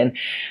calling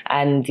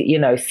and,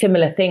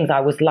 similar things. I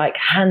was like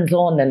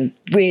hands-on and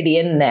really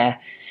in there.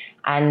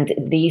 And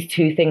these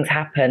 2 things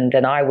happened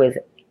and I was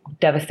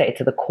devastated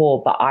to the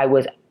core, but I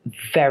was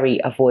very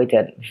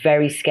avoidant,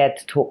 very scared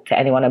to talk to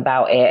anyone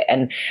about it.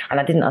 And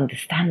I didn't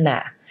understand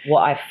that.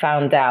 What I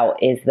found out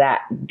is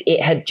that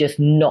it had just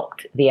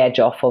knocked the edge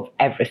off of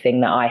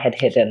everything that I had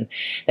hidden.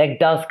 There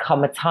does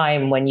come a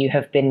time when you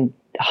have been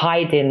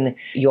hiding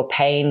your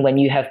pain, when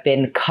you have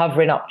been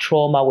covering up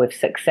trauma with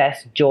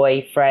success,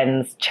 joy,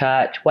 friends,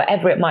 church,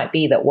 whatever it might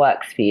be that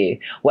works for you,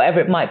 whatever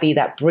it might be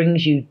that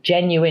brings you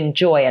genuine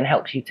joy and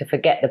helps you to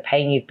forget the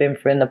pain you've been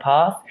through in the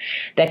past,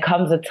 there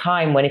comes a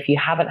time when if you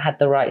haven't had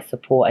the right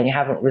support and you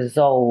haven't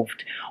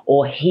resolved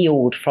or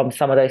healed from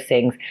some of those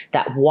things,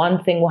 that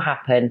one thing will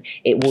happen,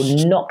 it will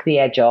knock the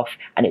edge off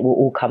and it will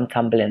all come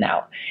tumbling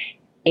out.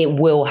 It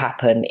will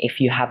happen if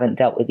you haven't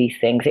dealt with these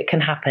things. It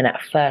can happen at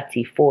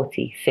 30,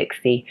 40,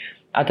 60,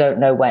 I don't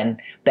know when,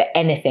 but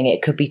anything.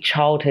 It could be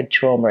childhood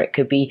trauma. It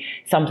could be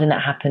something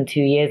that happened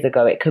 2 years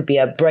ago. It could be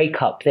a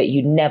breakup that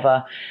you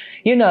never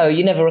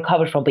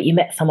recovered from, but you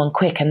met someone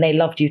quick and they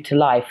loved you to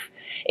life.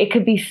 It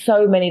could be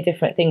so many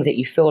different things that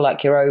you feel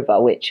like you're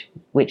over, which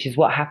is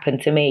what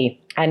happened to me.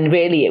 And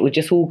really, it would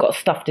just all got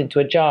stuffed into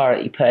a jar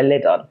that you put a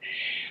lid on.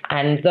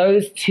 And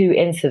those two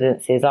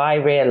incidences, I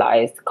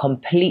realized,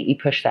 completely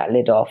pushed that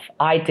lid off.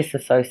 I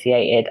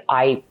disassociated.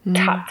 I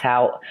tapped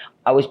out.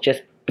 I was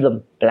just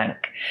blank.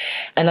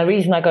 And the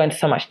reason I go into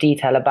so much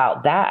detail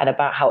about that and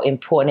about how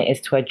important it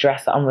is to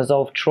address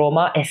unresolved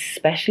trauma,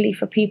 especially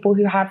for people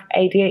who have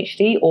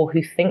ADHD or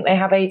who think they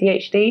have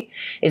ADHD,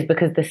 is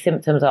because the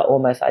symptoms are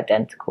almost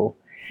identical.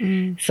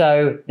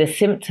 So the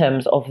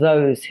symptoms of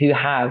those who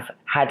have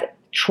had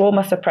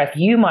trauma suppressed,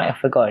 you might have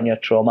forgotten your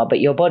trauma, but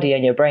your body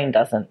and your brain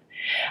doesn't.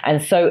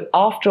 And so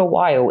after a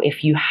while,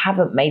 if you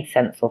haven't made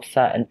sense of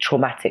certain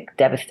traumatic,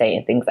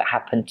 devastating things that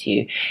happened to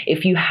you,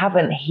 if you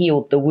haven't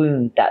healed the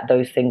wound that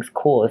those things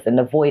caused, and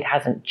the void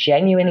hasn't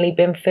genuinely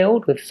been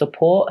filled with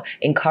support,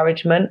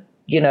 encouragement,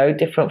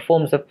 different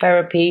forms of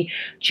therapy,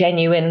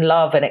 genuine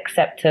love and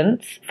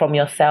acceptance from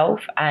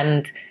yourself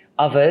and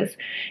others,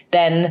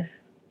 then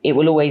it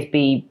will always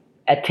be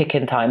a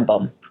ticking time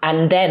bomb.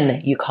 And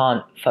then you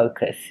can't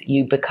focus.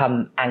 You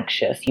become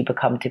anxious. You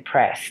become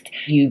depressed.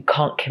 You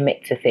can't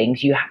commit to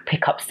things. You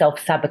pick up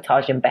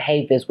self-sabotaging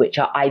behaviors, which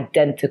are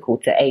identical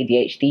to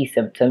ADHD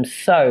symptoms.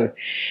 So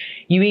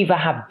you either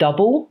have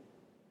double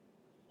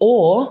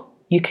or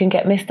you can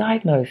get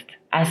misdiagnosed.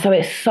 And so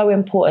it's so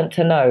important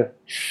to know.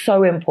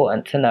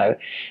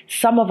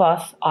 Some of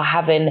us are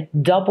having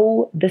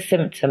double the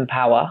symptom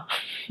power,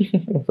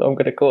 that's what I'm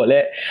going to call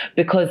it,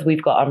 because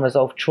we've got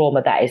unresolved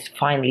trauma that is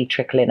finally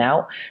trickling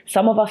out.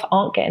 Some of us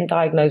aren't getting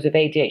diagnosed with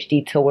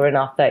ADHD till we're in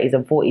our 30s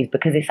and 40s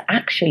because it's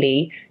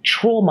actually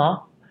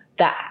trauma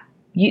that,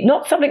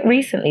 not something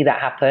recently that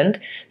happened,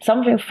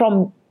 something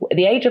from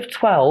the age of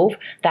 12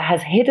 that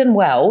has hidden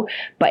well,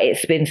 but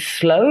it's been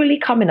slowly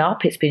coming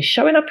up. It's been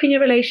showing up in your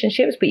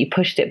relationships, but you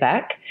pushed it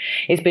back.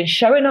 It's been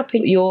showing up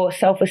in your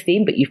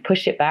self-esteem, but you've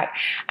pushed it back.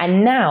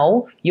 And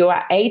now you're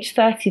at age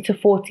 30 to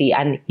 40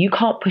 and you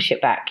can't push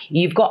it back.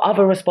 You've got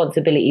other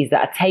responsibilities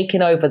that are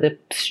taking over the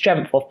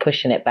strength of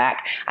pushing it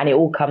back, and it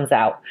all comes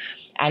out.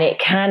 And it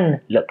can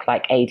look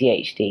like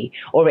ADHD,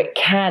 or it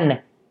can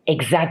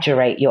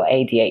exaggerate your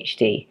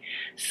ADHD.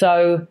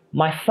 So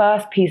my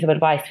first piece of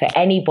advice for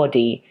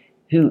anybody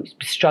who's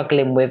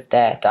struggling with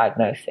their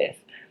diagnosis,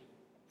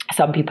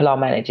 some people are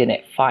managing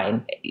it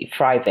fine,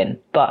 thriving,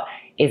 but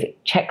is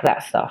check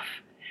that stuff.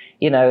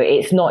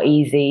 It's not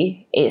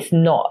easy. It's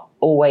not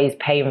always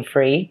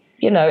pain-free.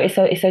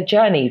 It's a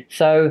journey.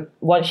 So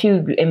once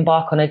you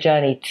embark on a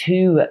journey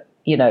to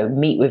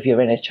meet with your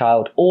inner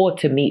child, or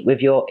to meet with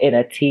your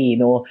inner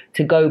teen, or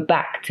to go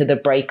back to the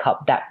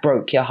breakup that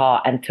broke your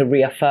heart and to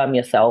reaffirm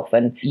yourself.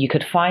 And you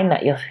could find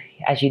that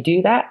as you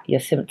do that, your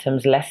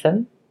symptoms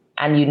lessen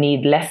and you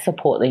need less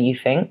support than you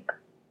think.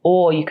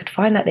 Or you could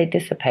find that they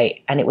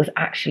dissipate and it was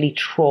actually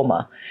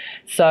trauma.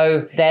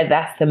 So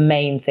that's the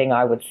main thing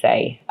I would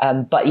say.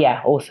 But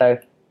yeah, also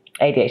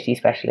ADHD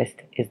specialist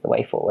is the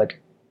way forward.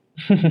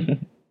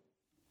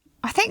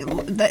 I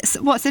think that's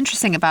what's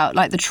interesting about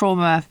the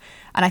trauma,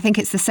 and I think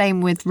it's the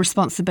same with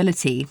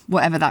responsibility,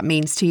 whatever that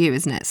means to you,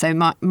 isn't it? So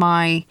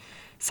my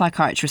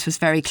psychiatrist was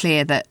very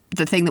clear that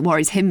the thing that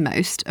worries him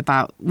most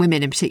about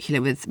women in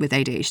particular with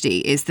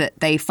ADHD is that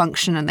they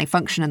function and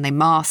they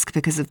mask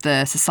because of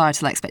the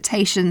societal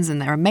expectations,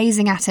 and they're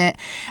amazing at it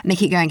and they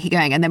keep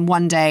going. And then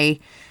one day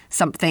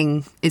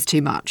something is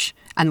too much.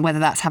 And whether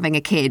that's having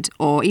a kid,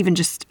 or even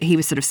just, he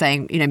was sort of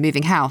saying,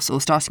 moving house or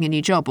starting a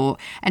new job or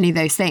any of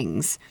those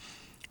things.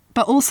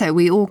 But also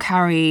we all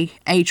carry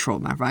a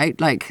trauma, right?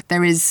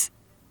 There is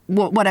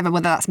whatever,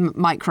 whether that's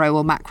micro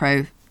or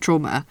macro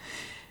trauma.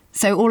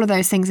 So all of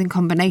those things in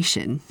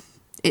combination,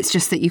 it's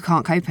just that you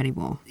can't cope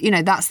anymore.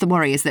 That's the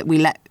worry, is that we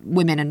let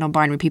women and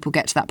non-binary people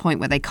get to that point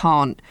where they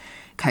can't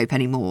cope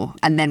anymore.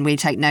 And then we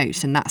take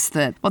note, and that's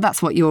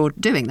what you're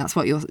doing. That's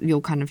what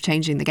you're kind of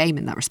changing the game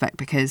in that respect,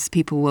 because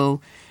people will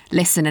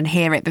listen and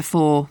hear it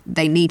before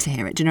they need to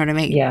hear it. Do you know what I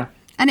mean? Yeah.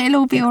 And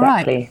it'll all be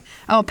exactly. all right.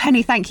 Oh,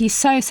 Penny, thank you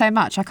so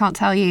much. I can't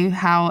tell you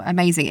how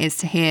amazing it is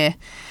to hear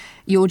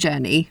your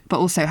journey, but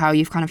also how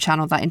you've kind of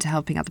channeled that into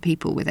helping other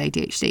people with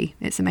ADHD.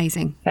 It's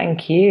amazing.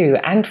 Thank you.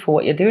 And for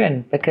what you're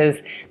doing, because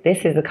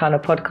this is the kind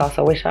of podcast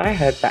I wish I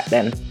heard back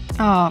then.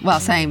 Oh,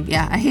 well, same.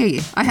 Yeah, I hear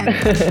you.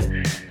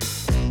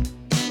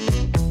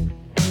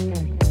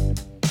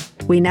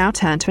 We now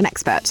turn to an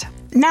expert.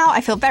 Now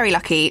I feel very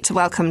lucky to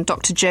welcome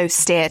Dr. Jo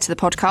Steer to the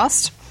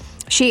podcast.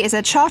 She is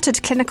a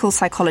chartered clinical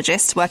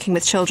psychologist working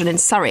with children in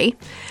Surrey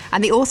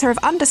and the author of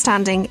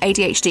Understanding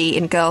ADHD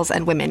in Girls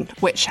and Women,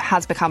 which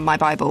has become my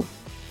Bible.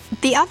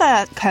 The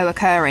other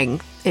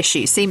co-occurring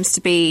issue seems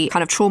to be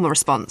kind of trauma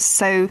response.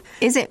 So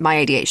is it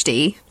my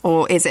ADHD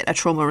or is it a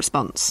trauma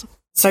response?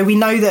 So we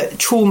know that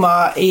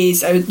trauma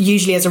is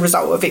usually as a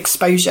result of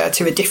exposure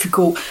to a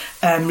difficult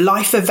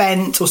life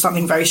event or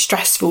something very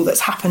stressful that's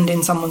happened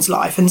in someone's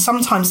life. And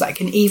sometimes that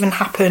can even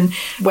happen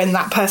when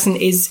that person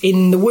is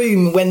in the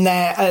womb, when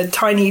they're a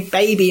tiny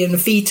baby and a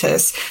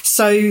fetus.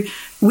 So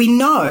we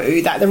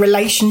know that the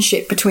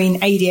relationship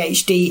between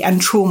ADHD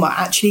and trauma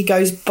actually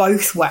goes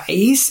both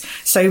ways.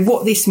 So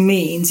what this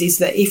means is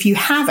that if you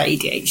have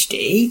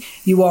ADHD,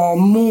 you are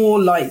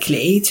more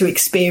likely to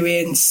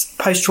experience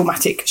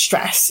post-traumatic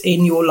stress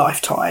in your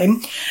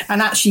lifetime.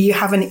 And actually you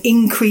have an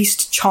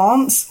increased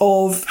chance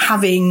of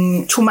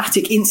having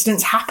traumatic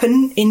incidents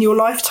happen in your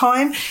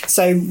lifetime.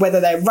 So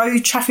whether they're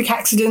road traffic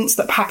accidents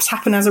that perhaps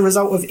happen as a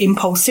result of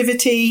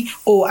impulsivity,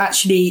 or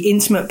actually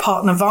intimate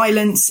partner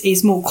violence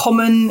is more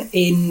common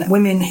in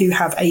women who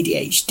have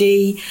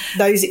ADHD,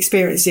 those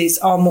experiences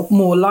are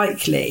more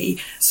likely.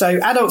 So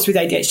adults with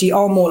ADHD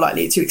are more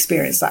likely to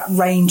experience that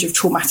range of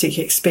traumatic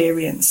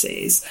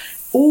experiences.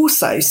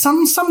 Also,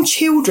 some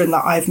children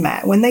that I've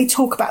met, when they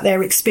talk about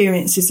their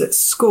experiences at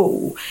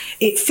school,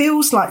 it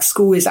feels like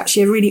school is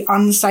actually a really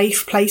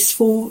unsafe place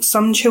for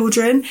some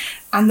children,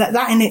 and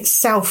that in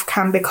itself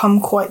can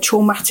become quite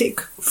traumatic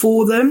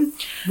for them.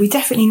 We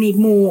definitely need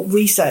more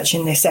research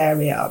in this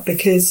area,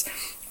 because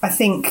I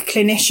think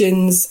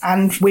clinicians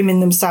and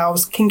women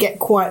themselves can get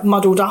quite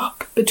muddled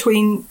up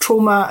between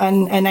trauma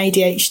and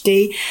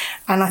ADHD.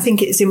 And I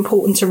think it's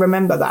important to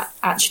remember that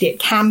actually it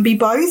can be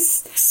both.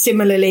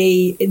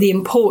 Similarly, the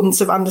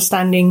importance of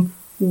understanding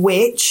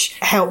which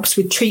helps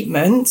with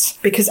treatment,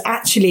 because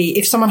actually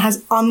if someone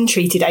has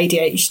untreated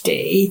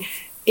ADHD,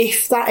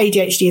 if that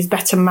ADHD is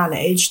better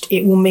managed,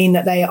 it will mean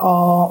that they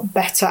are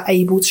better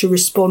able to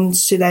respond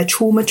to their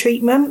trauma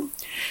treatment.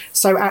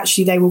 So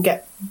actually they will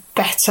get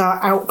better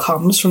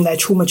outcomes from their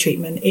trauma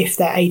treatment if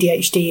their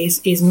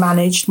ADHD is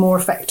managed more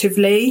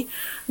effectively.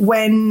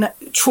 When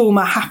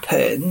trauma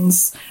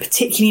happens,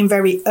 particularly in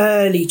very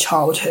early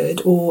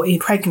childhood or in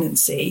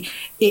pregnancy,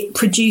 it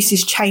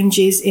produces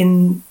changes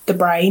in the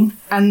brain,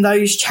 and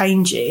those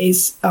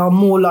changes are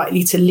more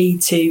likely to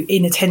lead to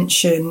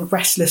inattention,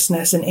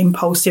 restlessness and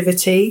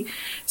impulsivity.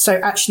 So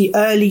actually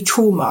early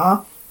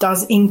trauma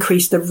does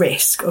increase the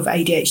risk of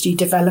ADHD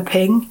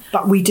developing.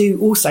 But we do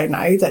also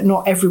know that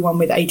not everyone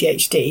with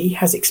ADHD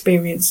has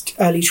experienced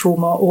early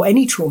trauma or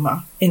any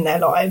trauma in their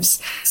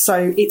lives.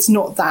 So it's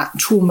not that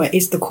trauma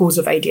is the cause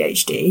of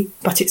ADHD,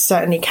 but it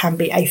certainly can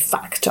be a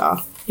factor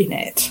in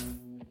it.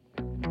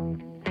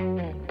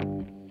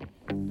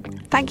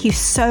 Thank you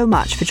so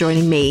much for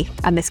joining me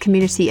and this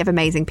community of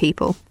amazing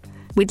people.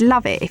 We'd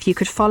love it if you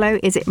could follow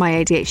Is It My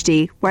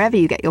ADHD wherever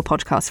you get your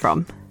podcasts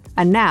from.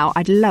 And now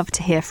I'd love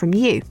to hear from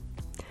you.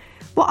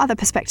 What other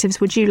perspectives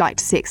would you like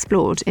to see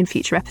explored in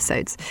future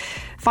episodes?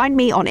 Find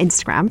me on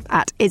Instagram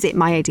at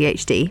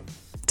IsItMyADHD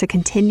to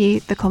continue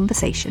the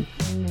conversation.